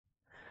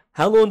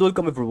Hello and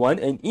welcome everyone,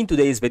 and in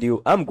today's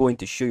video I'm going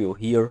to show you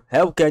here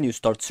how can you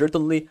start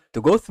certainly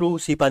to go through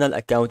cPanel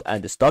account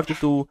and start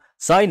to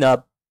sign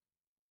up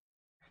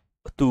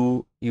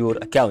to your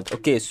account.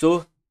 Okay,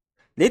 so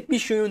let me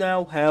show you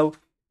now how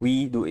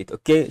we do it.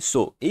 Okay,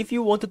 so if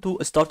you wanted to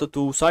start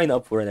to sign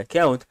up for an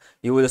account,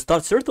 you will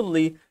start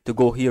certainly to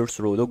go here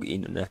through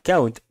login an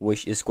account,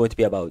 which is going to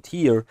be about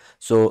here.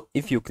 So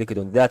if you click it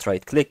on that,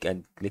 right click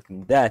and click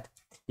on that,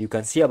 you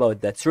can see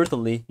about that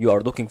certainly you are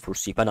looking for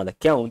cPanel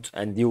account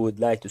and you would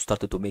like to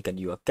start to make a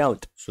new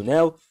account. So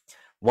now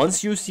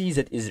once you see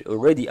that is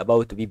already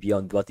about to be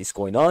beyond what is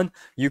going on,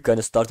 you can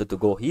start to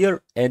go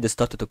here and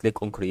start to click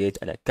on create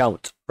an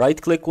account. Right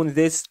click on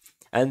this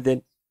and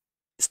then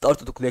start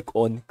to click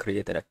on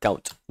create an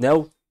account.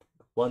 Now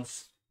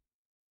once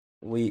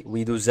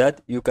we do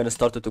that, you can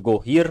start to go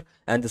here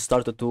and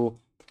start to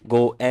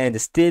go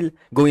and still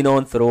going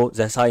on through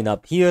the sign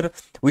up here,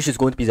 which is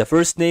going to be the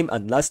first name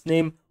and last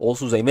name,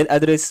 also the email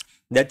address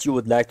that you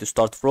would like to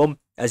start from,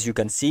 as you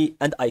can see.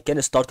 And I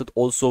can start it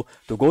also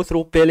to go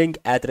through billing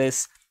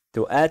address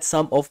to add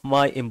some of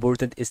my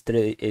important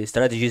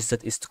strategies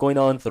that is going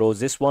on through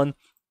this one.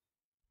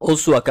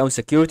 Also, account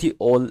security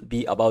all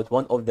be about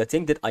one of the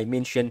things that I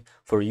mentioned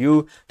for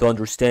you to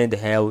understand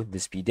how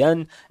this be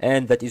done,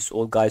 and that is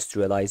all guys to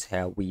realize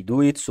how we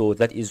do it. So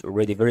that is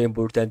already very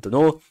important to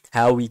know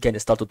how we can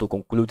start to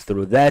conclude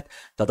through that.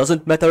 That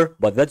doesn't matter,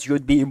 but that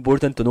should be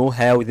important to know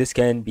how this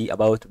can be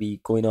about to be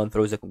going on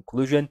through the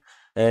conclusion.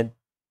 And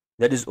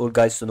that is all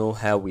guys to know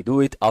how we do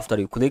it. After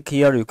you click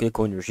here, you click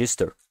on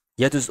register.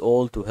 That is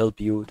all to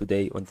help you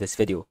today on this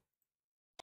video.